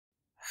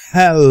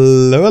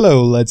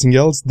Hello, lads and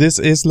girls, this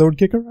is Lord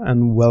Kicker,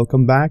 and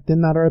welcome back to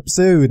another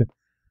episode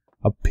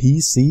of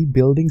PC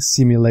Building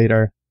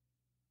Simulator.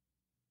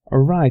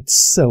 Alright,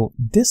 so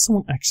this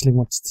one actually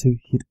wants to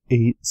hit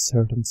a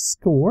certain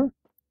score.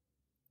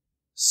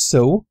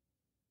 So,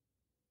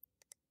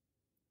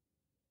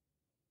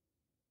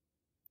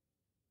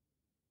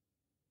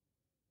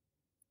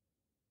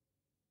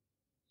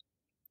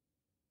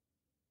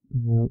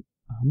 well,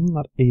 I'm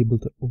not able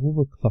to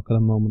overclock at the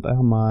moment,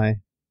 am I?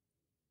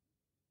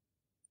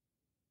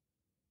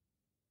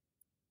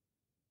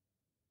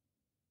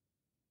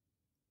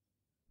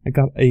 I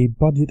got a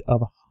budget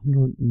of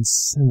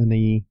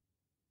 170.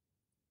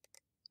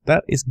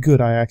 That is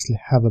good, I actually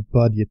have a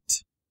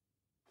budget.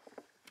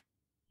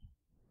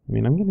 I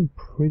mean, I'm getting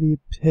pretty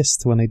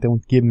pissed when they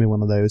don't give me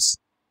one of those.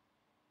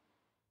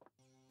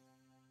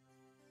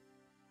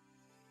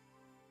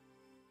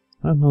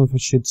 I don't know if I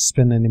should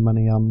spend any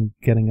money on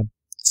getting a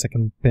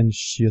second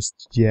bench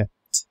just yet.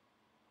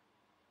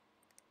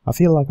 I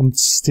feel like I'm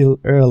still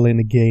early in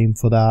the game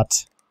for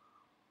that.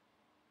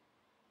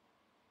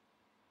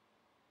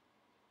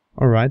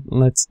 Alright,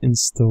 let's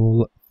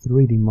install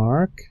 3D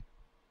Mark.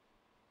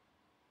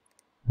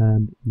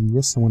 And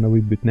yes, I want to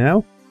reboot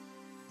now.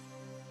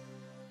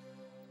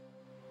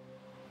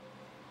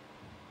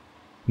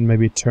 And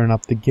maybe turn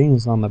up the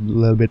gains on a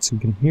little bit so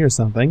you can hear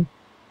something.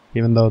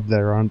 Even though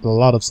there aren't a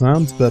lot of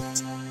sounds, but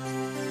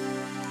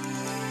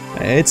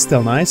it's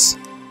still nice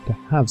to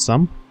have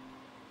some.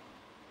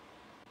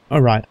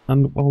 Alright,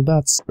 and while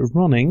that's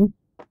running,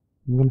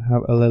 I'm gonna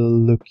have a little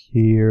look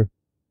here.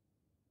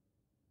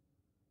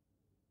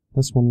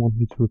 This one wants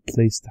me to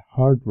replace the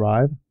hard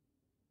drive.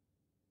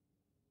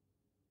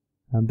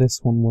 And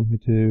this one wants me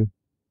to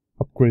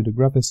upgrade the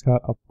graphics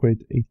card,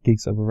 upgrade 8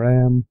 gigs of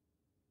RAM.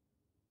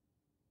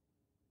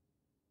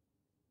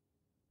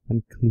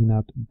 And clean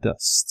out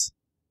dust.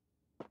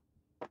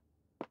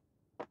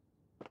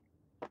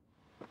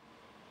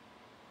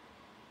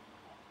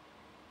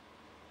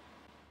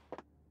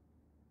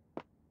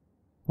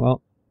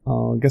 Well,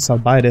 I guess I'll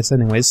buy this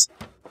anyways.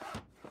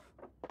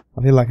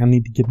 I feel like I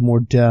need to get more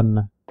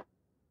done.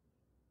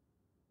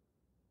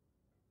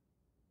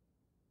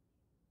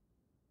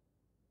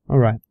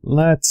 Alright,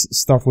 let's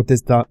start with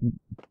this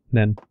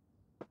then.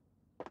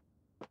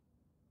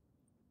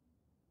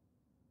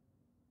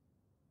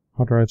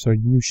 Hard drives are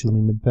usually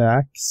in the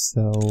back,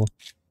 so...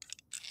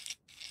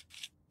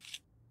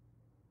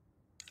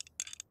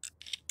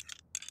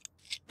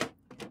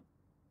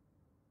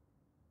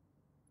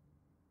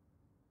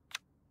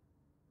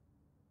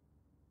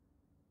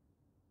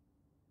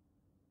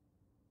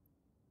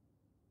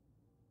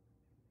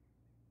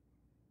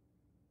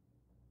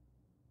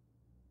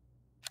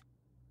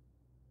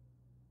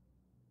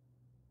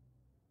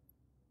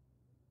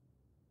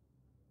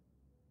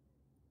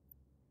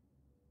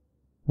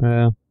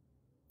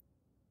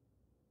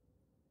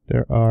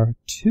 there are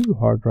 2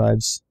 hard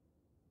drives.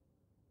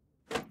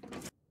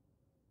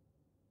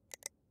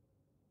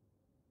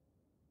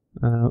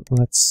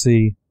 Let's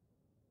see.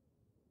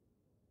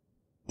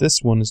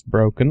 This one is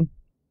broken.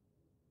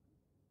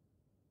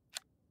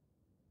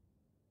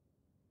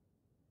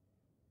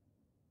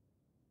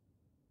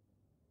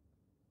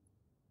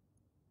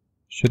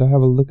 Should I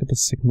have a look at the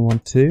second one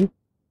too?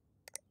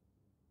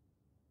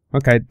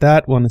 Okay,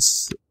 that one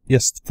is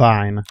just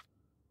fine.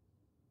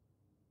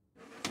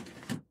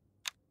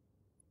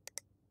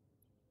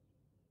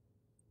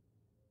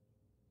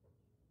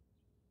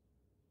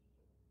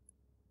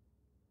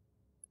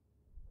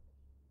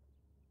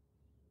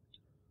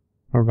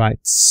 Alright,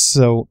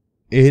 so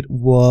it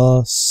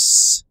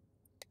was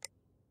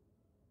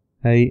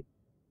a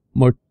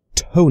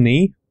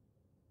Mortoni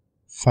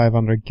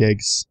 500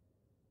 gigs.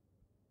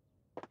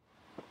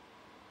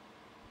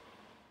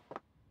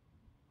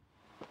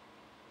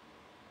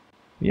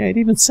 Yeah, it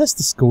even says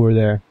the score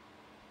there.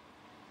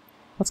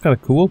 That's kind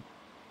of cool.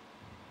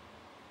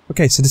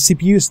 Okay, so the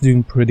CPU is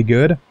doing pretty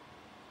good,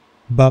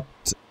 but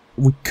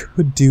we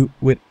could do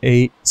with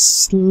a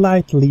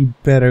slightly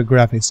better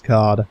graphics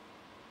card.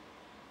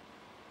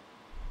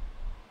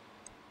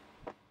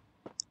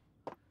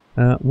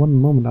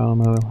 One moment, I'll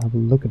have a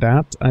look at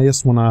that. I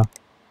just wanna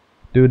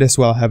do this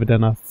while I have it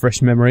in a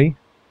fresh memory.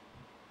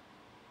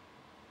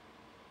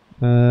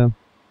 There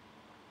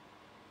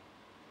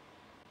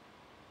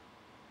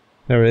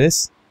it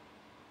is.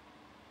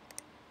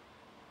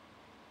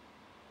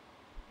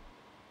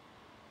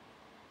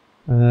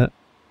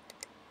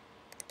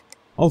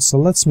 Also,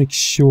 let's make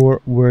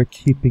sure we're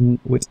keeping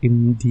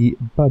within the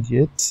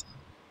budget.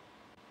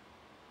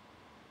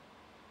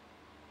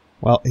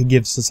 Well, it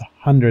gives us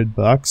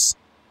 $100.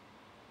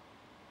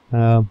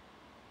 And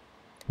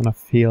I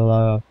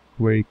feel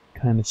we're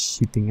kind of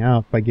cheaping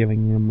out by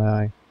giving him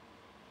my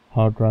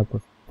hard drive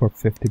for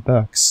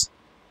 $50.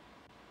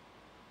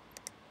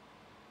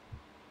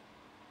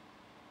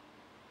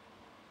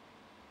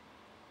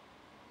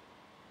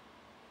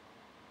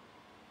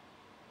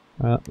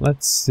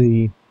 Let's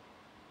see.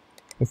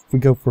 If we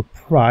go for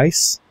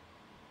price,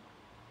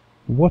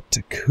 what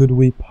could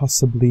we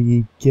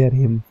possibly get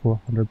him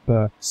for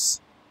 $100?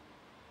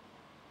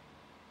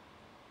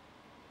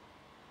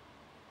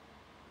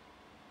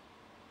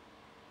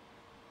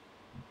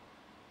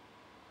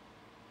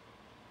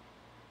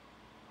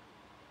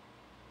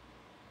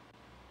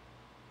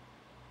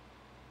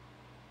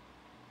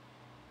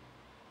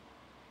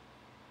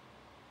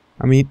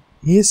 I mean,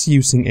 he is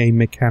using a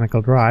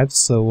mechanical drive,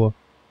 so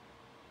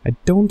I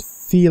don't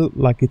feel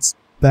like it's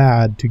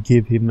bad to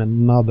give him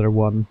another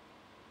one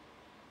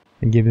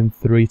and give him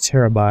 3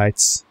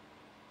 terabytes.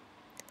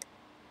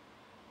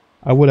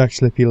 I would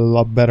actually feel a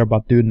lot better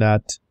about doing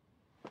that.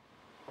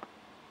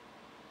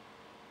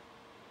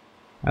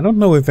 I don't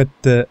know if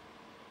it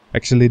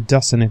actually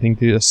does anything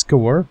to the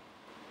score.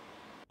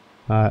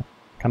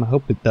 Kinda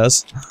hope it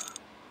does.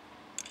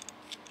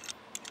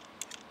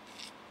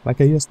 Like,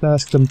 I just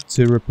asked them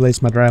to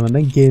replace my drive and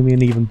they gave me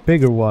an even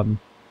bigger one.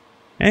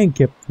 And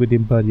kept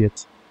within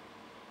budget.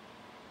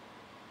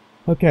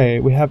 Okay,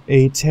 we have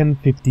a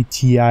 1050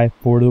 Ti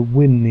for the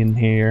win in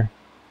here.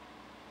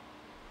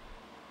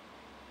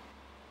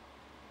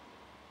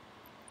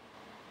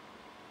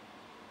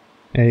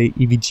 A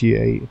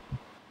EVGA.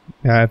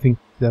 Yeah, I think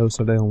those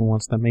are the only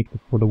ones that make it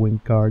for the win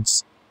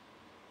cards.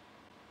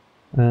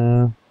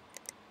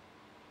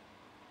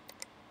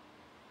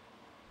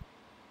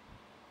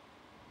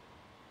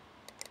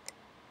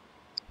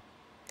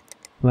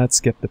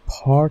 Let's get the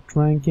part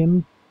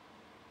ranking.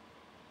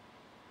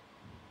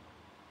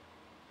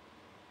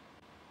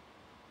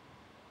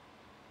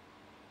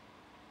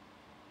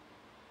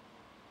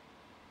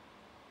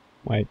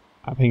 Wait,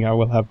 I think I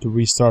will have to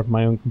restart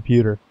my own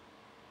computer.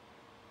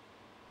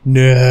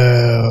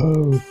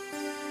 No!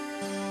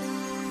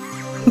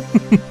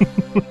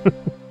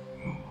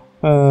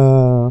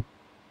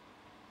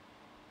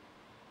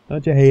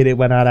 Don't you hate it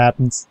when that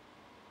happens?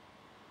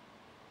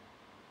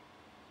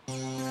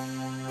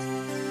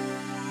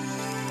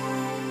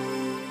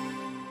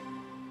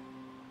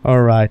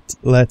 Alright,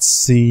 let's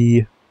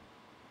see.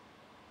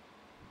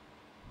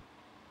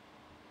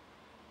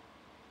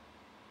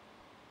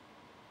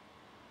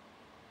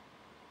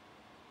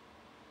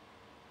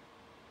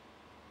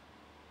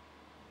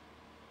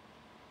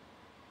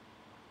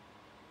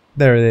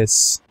 There it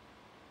is.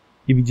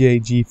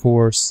 EVGA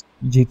GeForce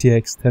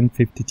GTX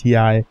 1050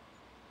 Ti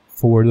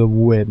for the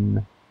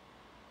win.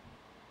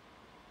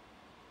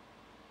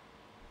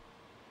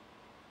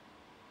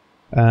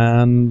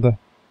 And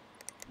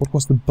what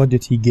was the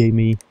budget he gave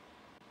me?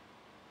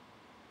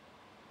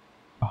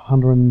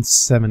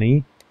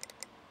 170.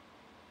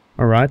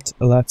 Alright,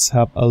 let's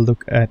have a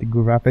look at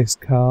graphics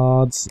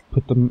cards,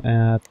 put them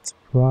at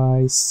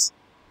price.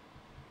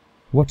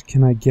 What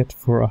can I get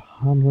for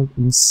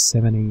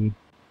 170?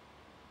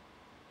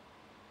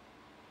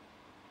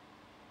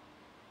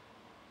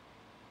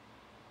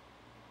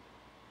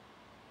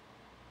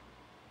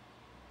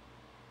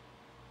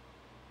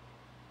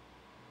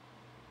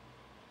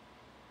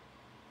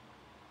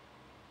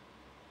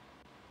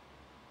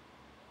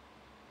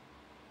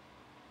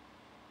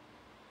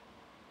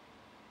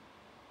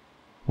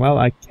 Well,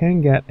 I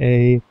can get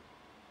a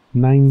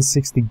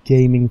 960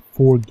 Gaming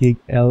 4GB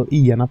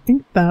LE, and I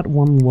think that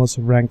one was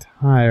ranked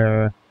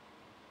higher.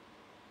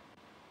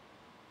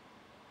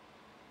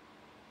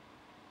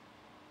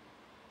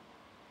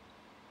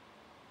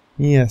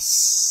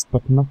 Yes,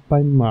 but not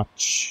by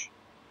much.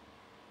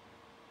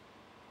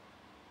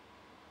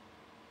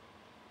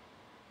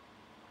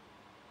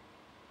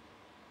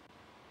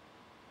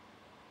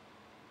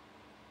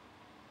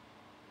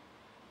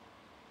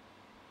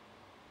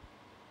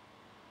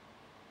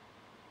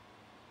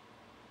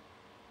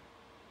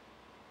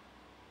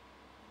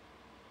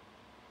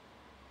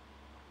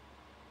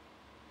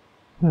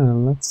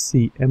 Let's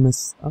see,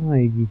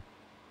 MSI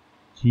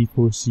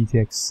GeForce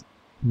GTX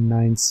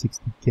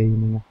 960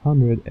 Gaming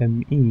 100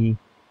 ME.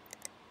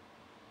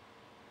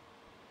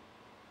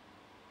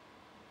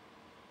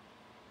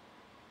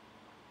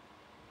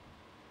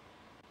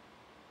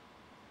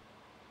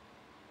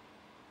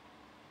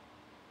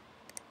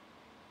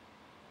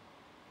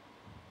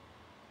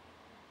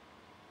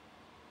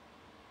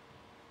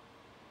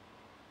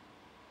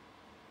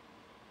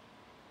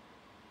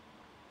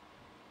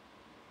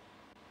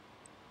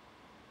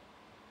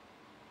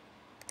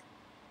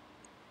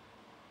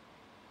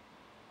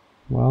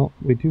 Well,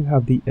 we do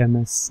have the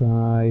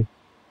MSI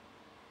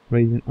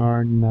Radeon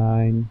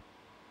R9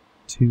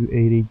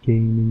 280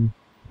 Gaming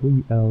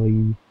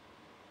 3LE.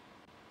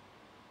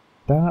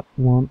 That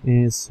one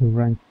is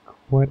ranked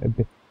quite a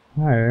bit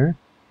higher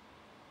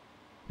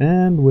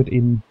and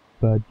within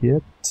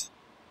budget.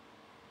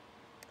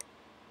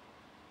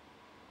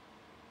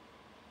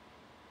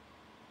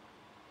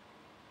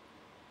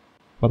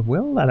 But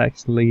will that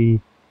actually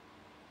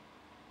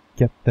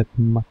get that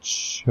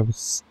much of a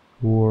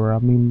score? I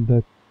mean,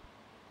 the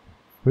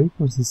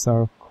frequencies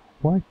are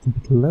quite a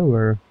bit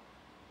lower.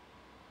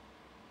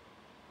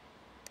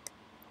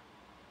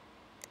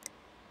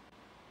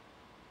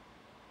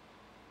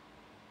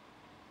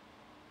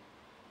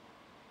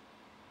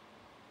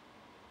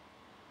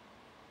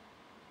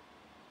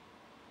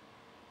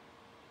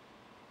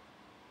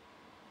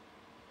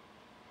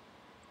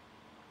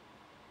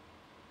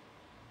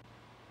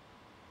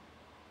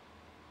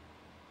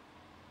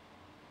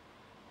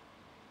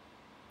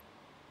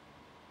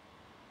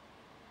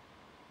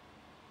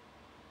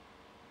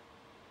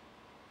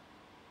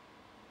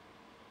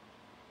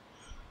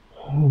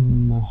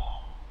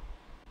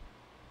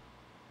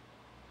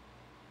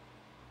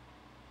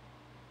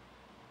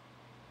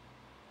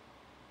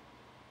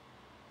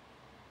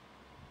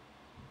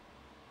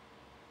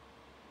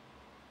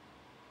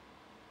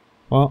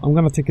 Well, I'm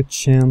gonna take a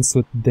chance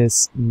with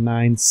this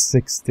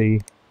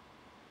 960.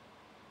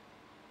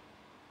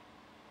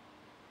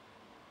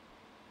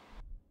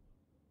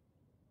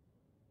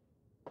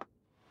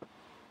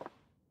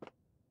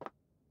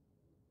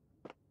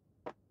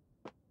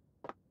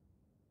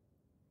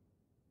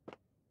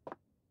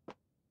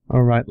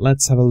 Alright,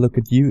 let's have a look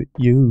at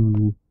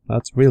you.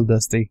 That's real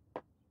dusty.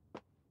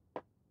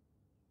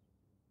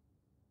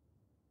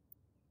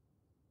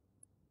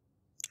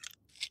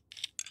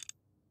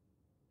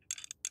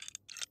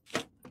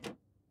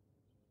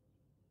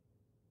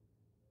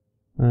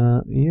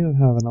 You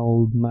have an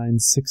old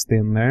 960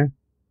 in there.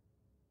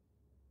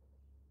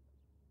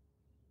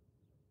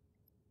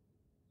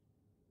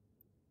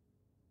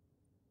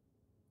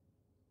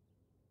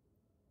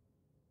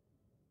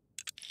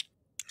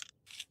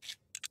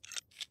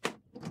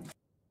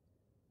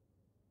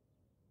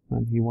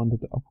 And he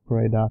wanted to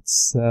upgrade that,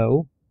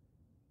 so...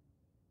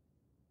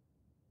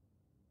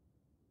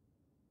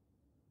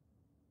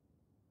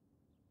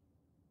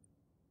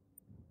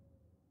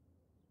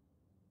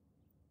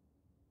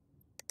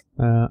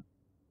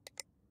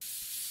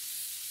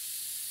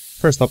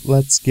 First up,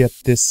 let's get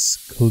this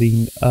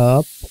cleaned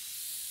up.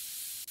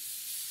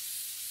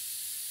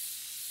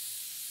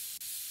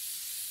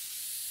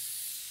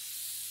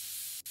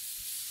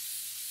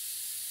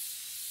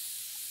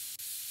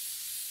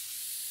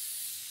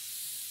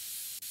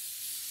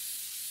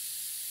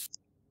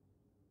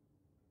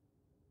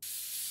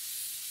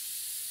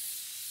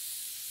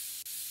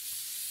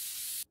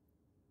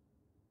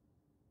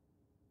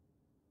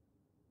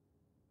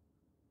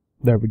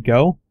 There we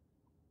go.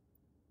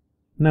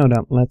 Now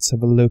then, let's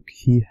have a look.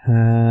 He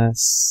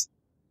has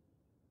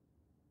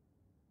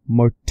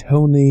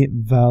Mortoni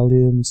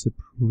Valium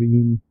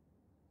Supreme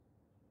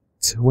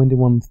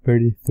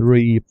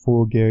 2133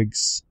 4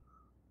 gigs.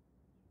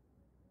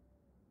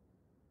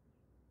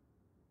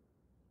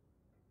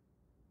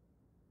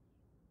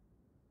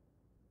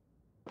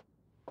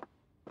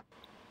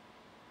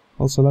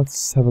 Also,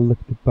 let's have a look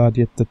at the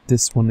budget that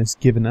this one is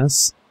giving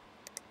us.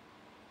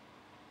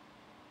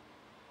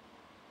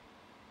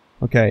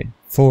 Okay,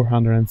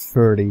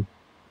 430.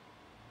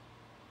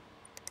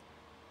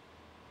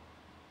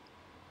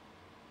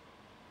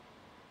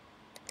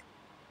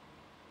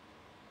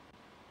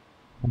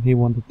 And he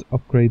wanted to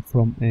upgrade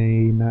from a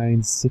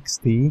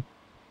 960.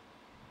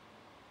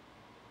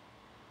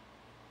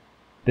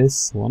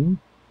 This one.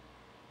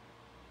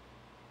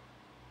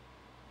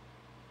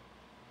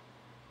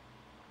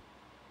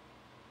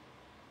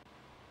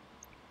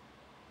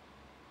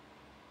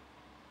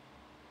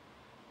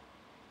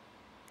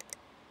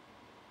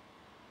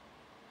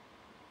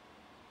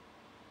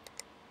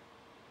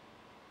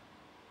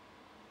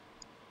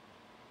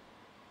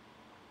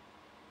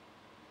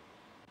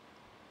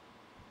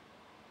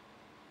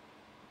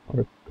 Or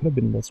it could have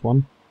been this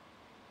one.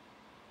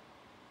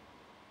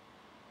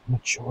 I'm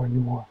not sure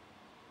anymore.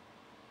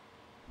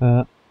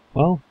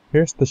 Well,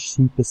 here's the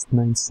cheapest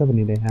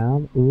 970 they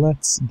have.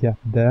 Let's get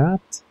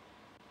that.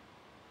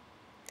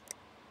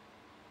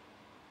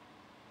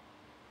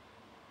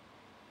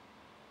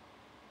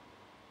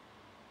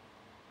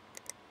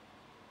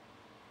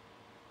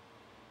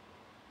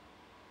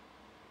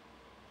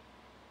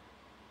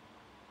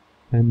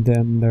 And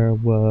then there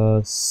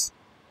was...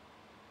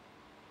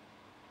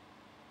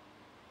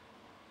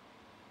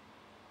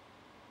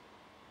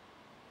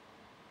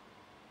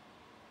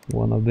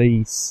 one of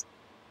these.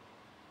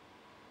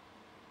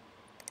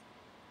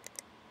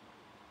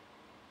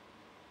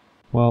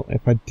 Well,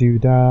 if I do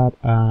that,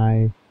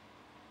 I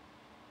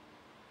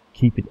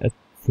keep it at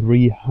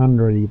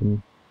 300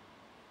 even.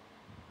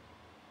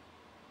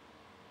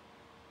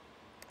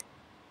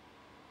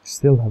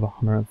 Still have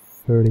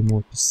 130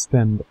 more to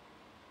spend.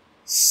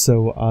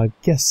 So I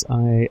guess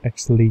I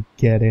actually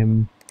get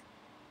him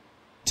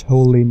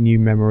totally new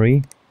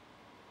memory.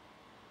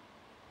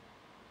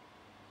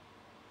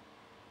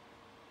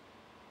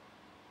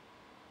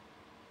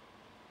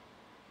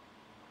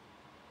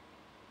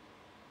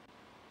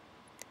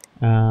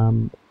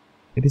 And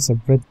it is a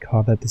red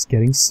card that is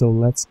getting, so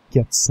let's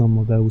get some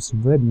of those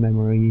red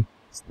memory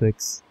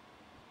sticks.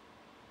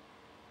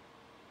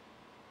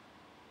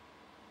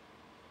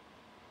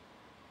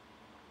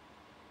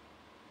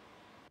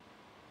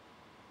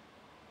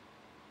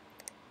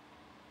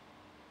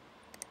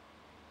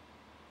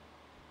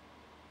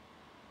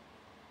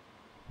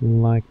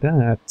 Like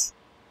that.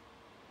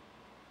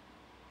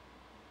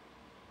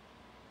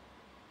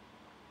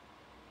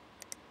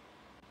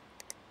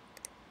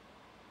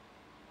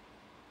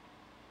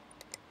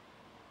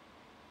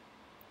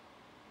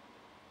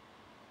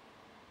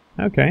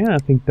 Okay, I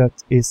think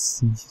that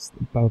is just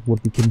about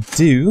what we can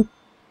do.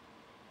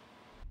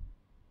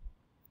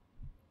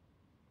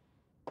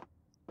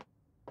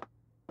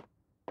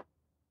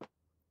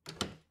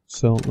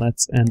 So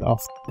let's end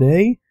off the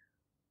day.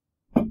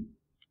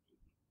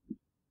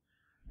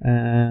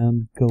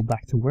 And go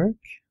back to work.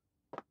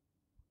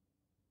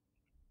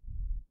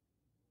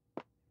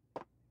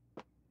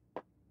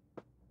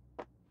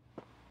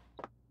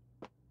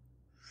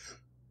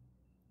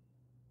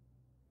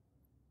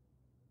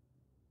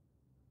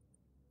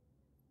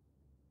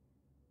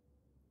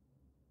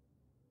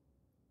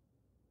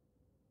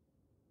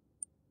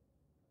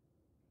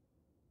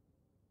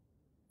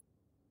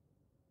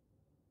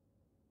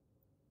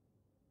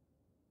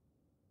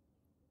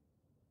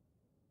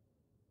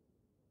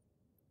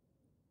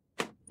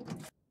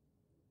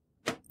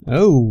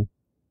 Oh!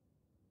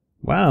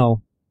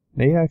 Wow!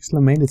 They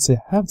actually made it so you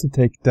have to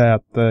take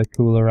that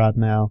cooler out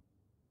now.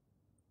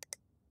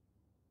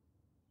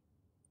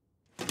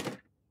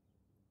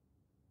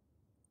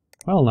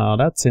 Well, now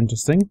that's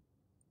interesting.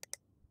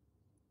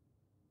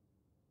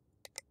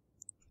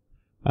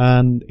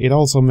 And it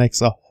also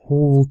makes a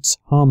whole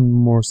ton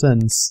more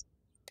sense.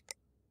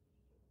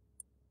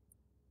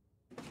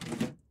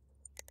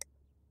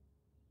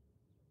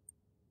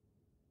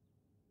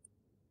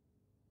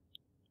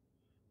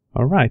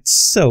 Alright,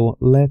 so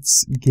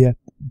let's get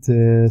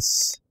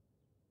this.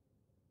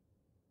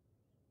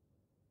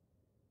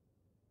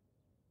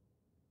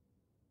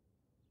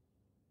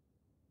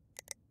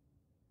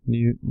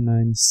 New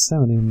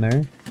 970 in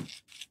there.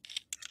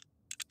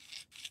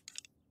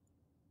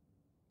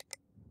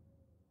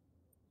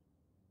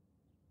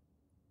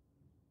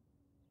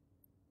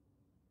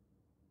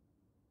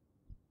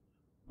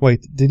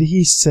 Wait, did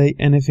he say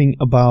anything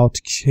about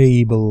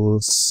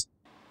cables?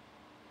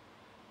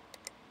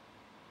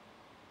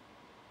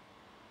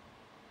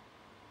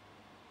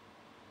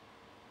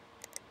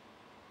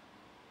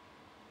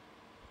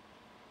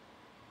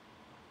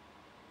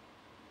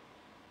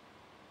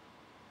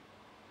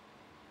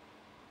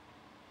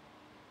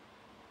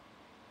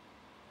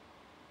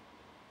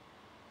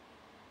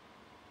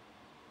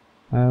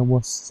 I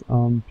was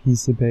on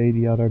PC Bay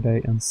the other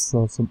day and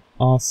saw some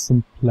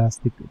awesome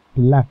plastic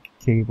black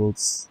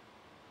cables.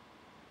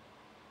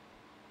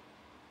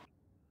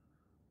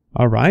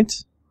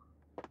 Alright.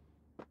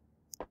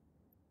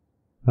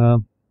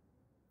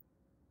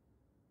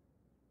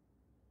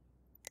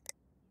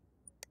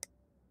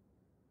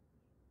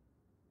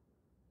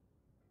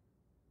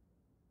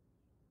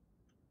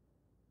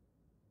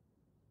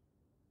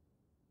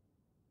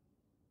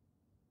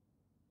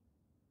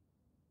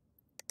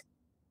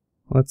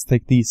 Let's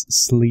take these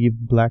sleeve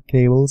black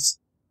cables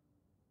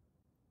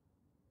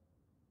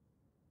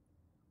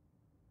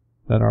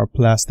that are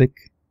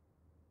plastic.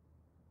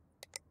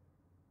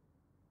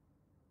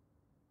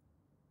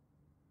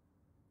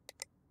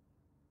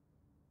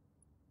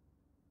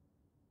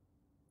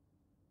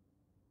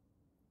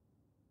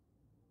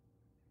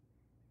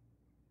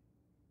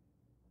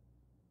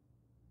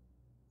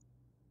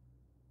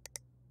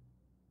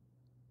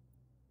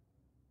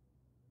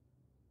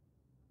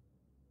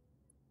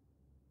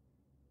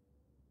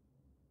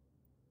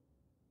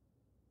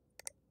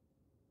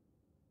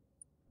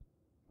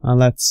 And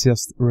let's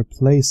just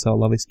replace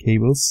all of his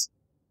cables.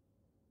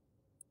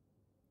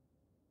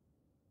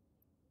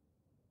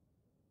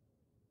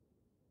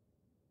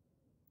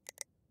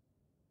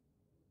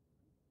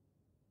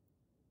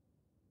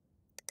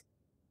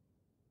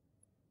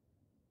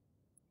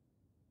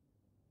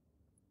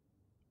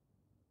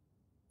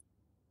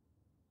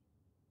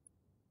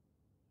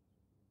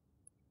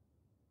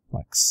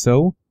 Like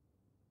so.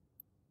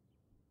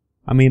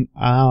 I mean,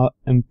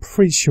 I'm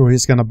pretty sure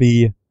he's gonna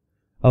be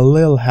a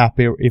little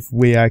happier if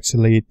we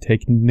actually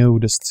take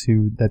notice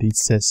to that he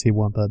says he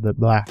wanted the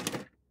black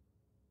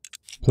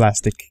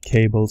plastic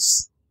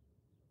cables.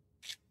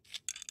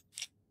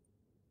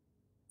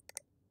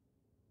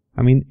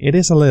 I mean, it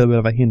is a little bit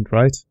of a hint,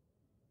 right?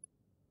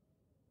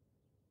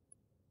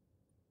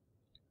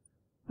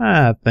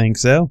 I think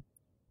so.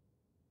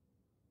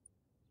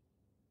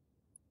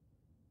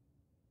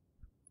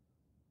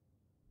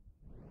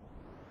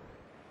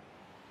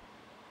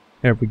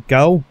 There we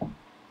go.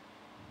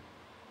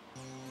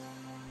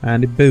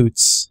 And the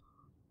boots.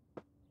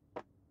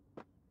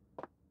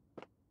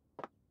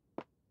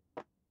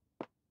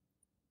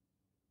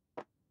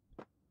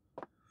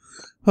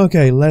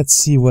 Okay, let's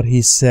see what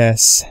he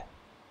says.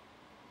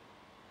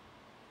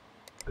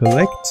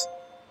 Collect.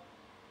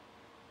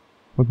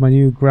 With my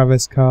new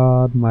graphics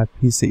card, my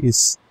PC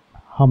is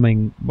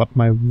humming, but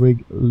my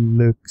rig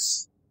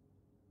looks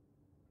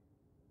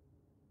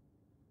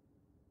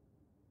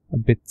a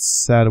bit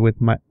sad with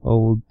my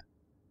old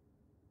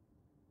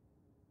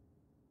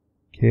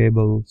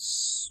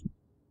cables.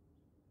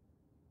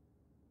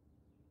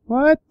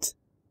 What?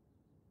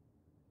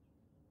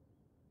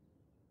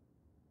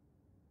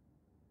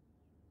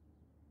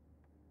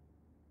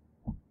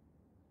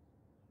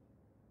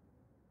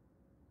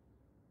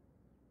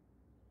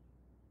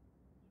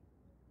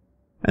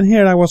 And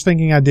here I was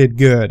thinking I did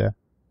good.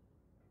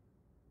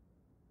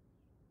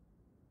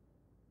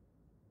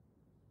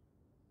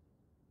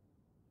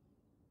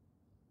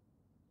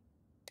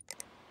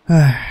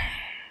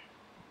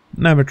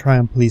 Never try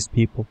and please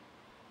people.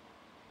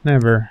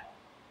 Never.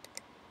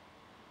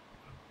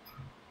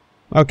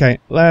 Okay,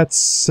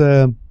 let's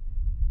do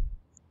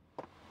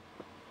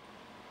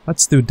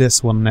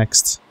this one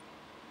next.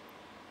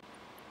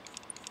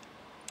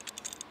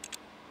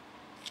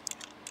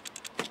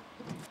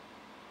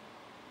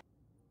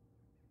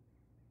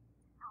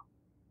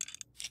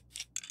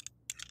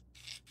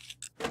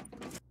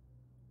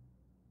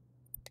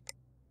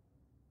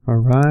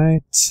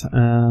 Alright,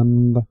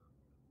 and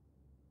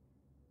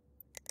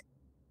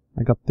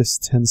I got this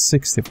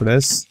 1060 for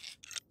this.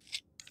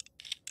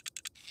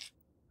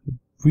 I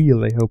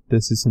really hope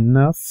this is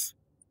enough.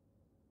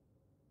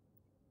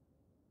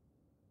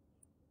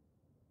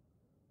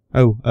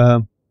 Oh,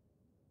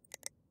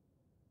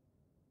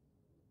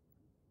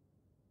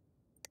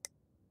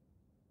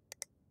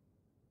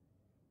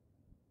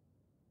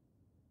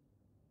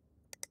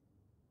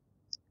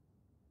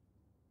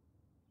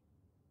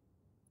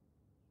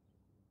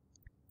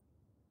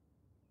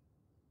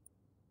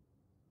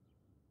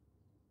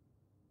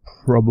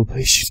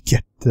 probably should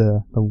get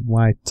the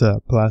white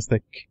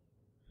plastic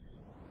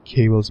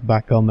cables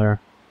back on there.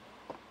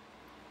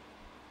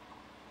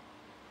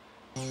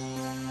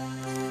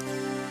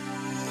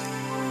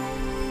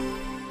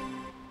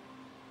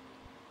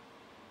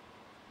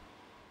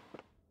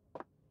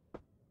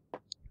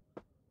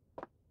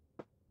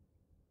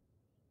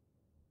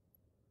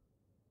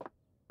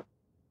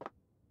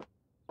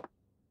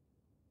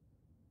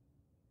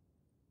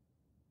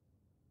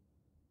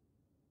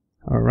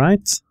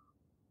 Alright.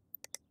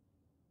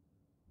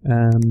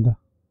 And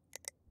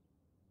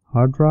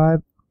hard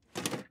drive.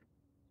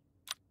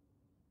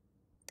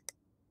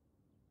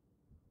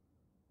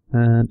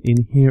 And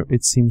in here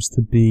it seems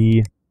to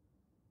be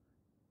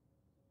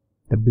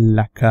the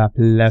black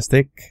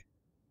plastic.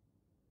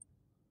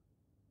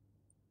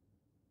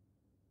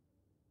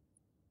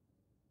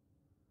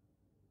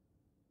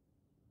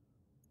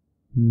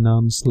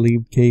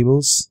 Non-sleeve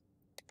cables.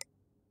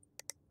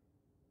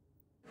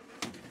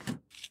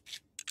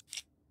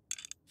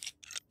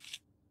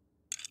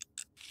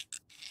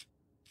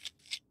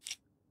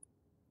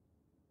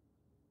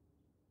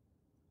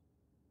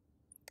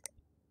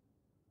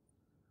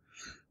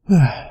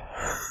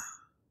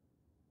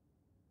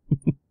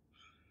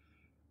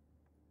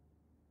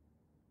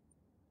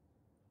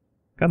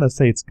 Gotta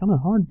say, it's kinda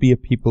hard to be a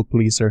people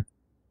pleaser.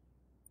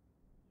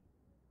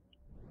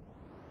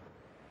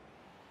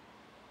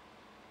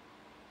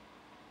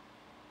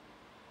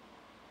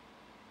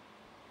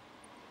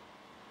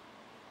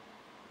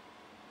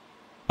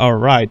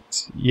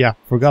 Alright, yeah,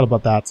 forgot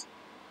about that.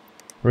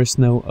 There is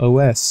no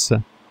OS.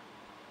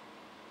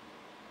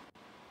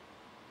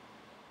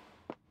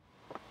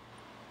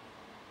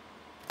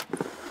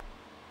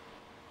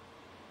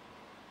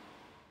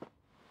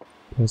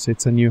 Because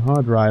it's a new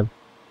hard drive.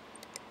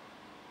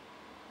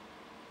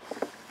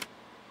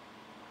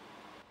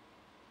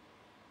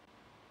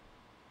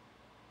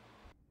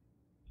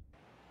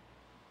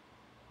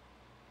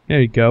 There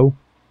you go.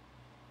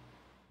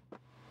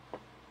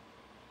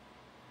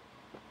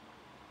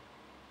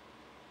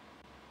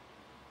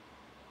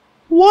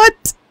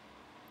 What?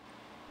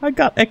 I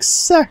got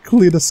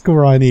exactly the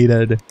score I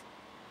needed.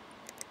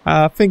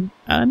 I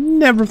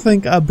never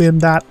think I've been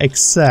that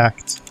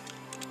exact.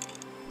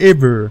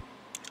 Ever.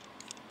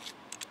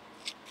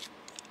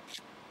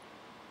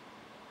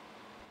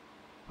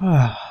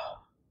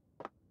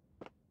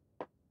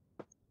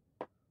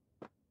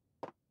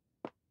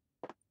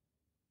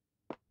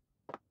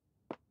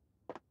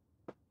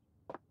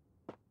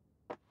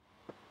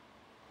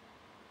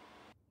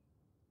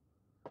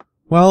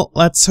 Well,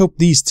 let's hope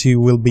these two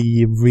will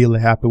be really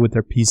happy with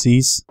their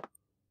PCs.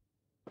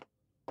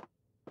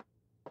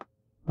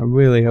 I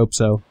really hope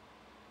so.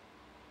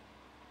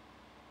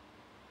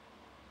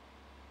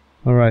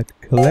 Alright,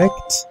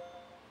 collect.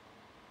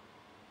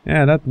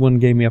 Yeah, that one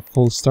gave me a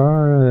full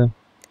star.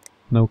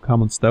 No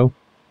comments though.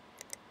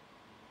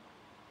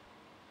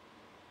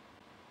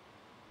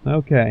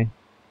 Okay.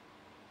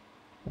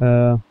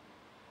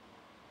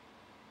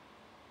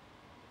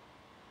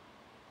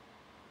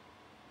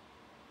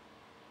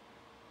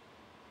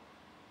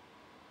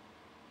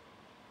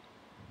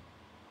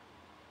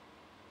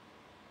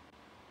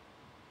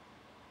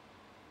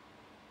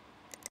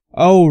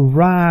 Oh,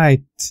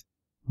 right.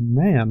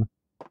 Man.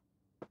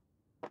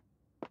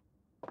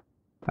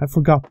 I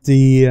forgot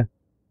the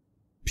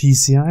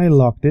PCI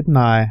lock, didn't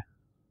I?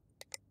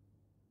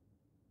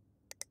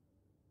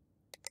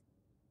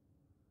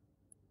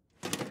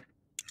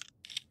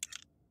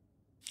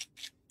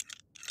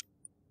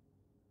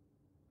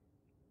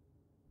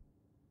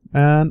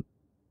 And,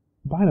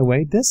 by the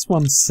way, this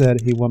one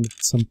said he wanted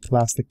some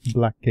plastic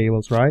black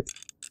cables, right?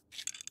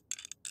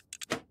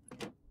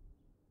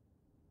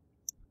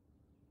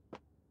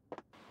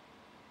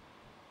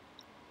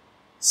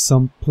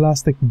 Some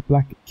plastic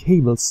black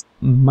cables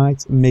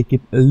might make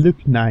it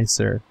look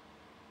nicer.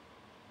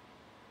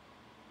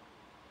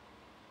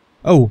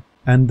 Oh,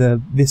 and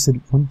visit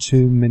one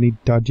too many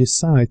dodgy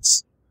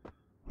sites.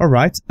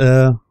 Alright,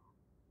 so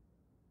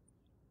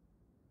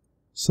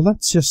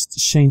let's just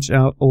change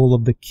out all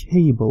of the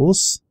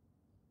cables.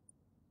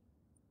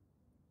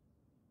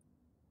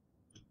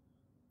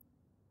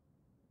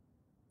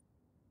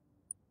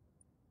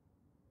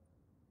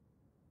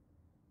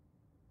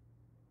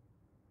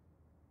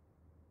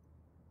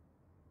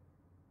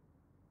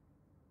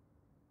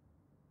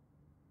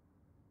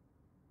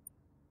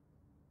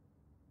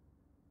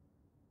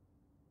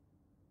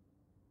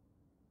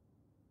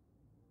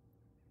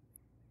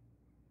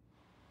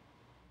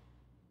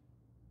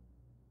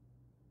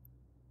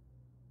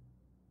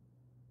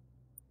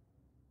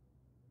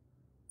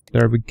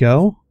 There we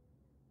go.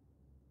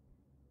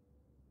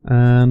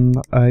 And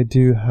I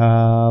do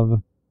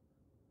have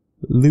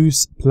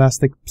loose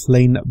plastic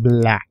plain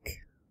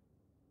black.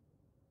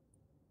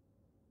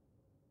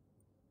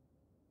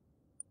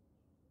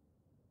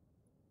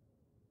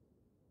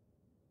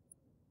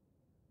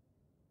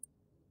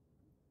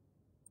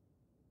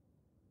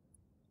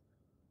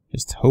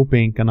 Just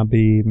hoping gonna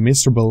be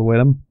miserable with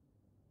them.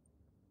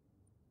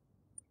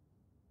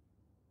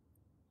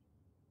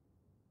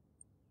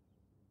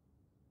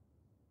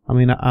 I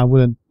mean, I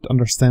wouldn't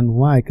understand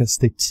why, because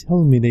they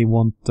tell me they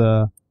want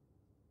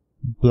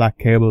black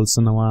cables,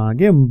 and I want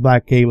to give them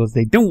black cables.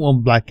 They don't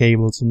want black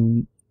cables,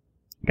 and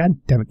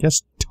god damn it,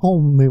 just tell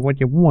me what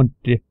you want.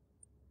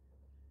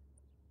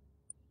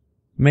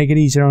 Make it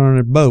easier on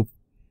it both.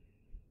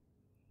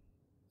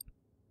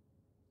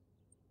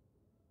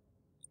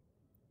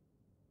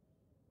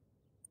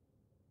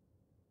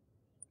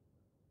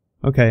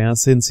 Okay, and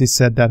since he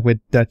said that with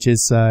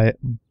Dutch's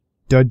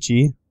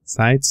dodgy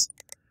sites,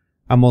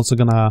 I'm also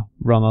gonna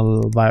run a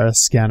little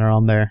virus scanner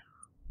on there.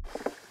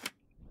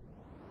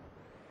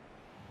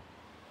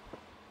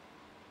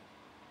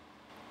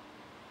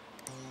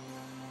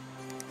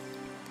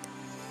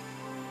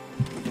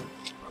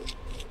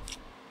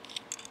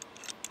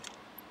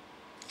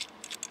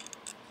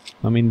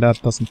 I mean,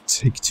 that doesn't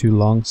take too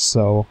long,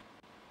 so...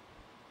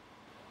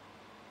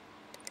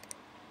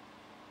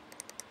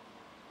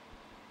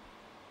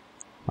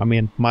 I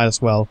mean, might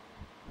as well.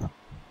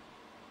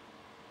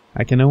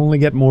 I can only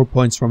get more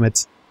points from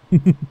it.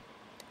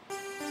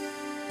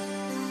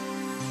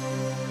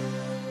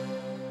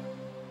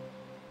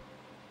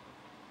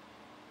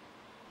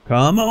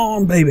 Come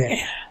on,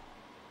 baby!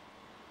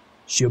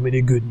 Show me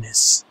the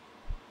goodness.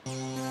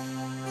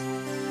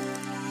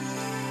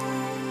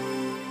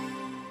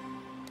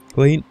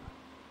 Clean.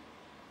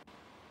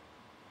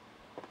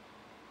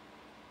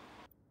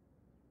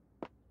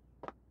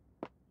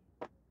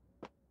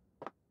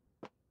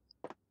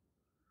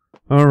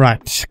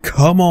 Alright,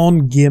 come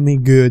on, give me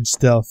good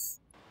stuff.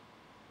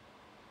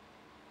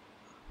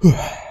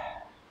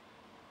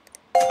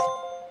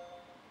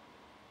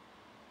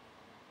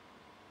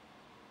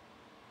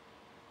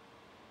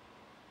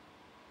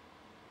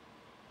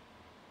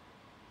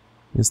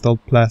 Install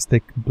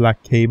plastic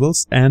black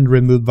cables and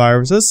remove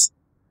viruses.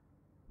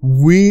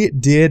 We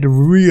did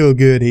real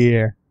good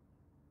here.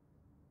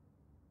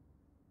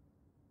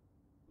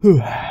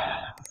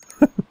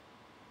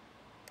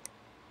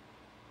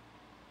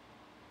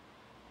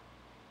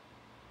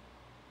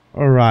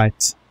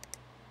 Alright.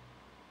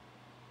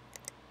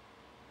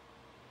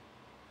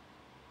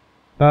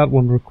 That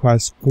one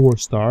requires 4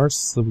 stars,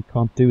 so we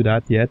can't do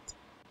that yet.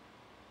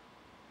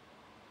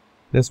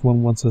 This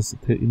one wants us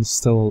to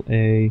install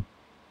a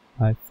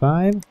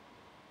i5.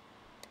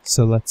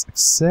 So let's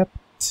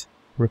accept.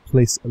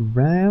 Replace a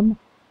RAM.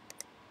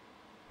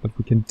 What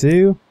we can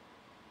do.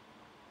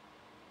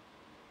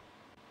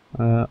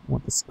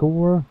 Want the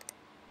score.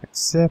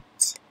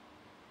 Accept.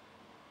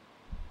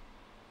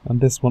 And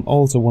this one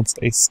also wants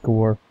a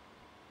score.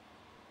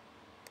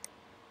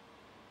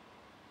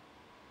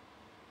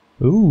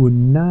 Ooh,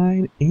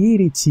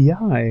 980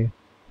 Ti.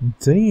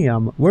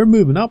 Damn, we're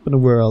moving up in the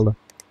world.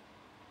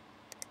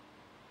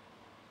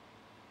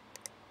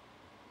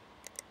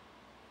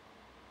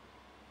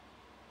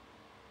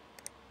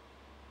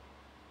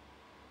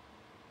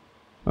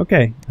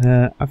 Okay,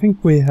 I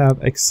think we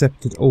have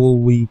accepted all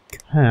we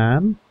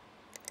can.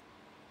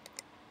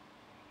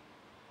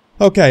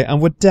 Okay,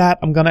 and with that,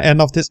 I'm gonna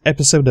end off this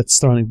episode that's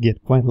starting to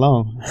get quite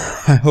long.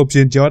 I hope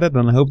you enjoyed it,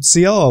 and I hope to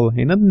see you all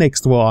in the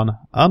next one.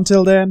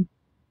 Until then,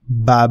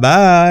 bye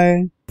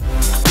bye!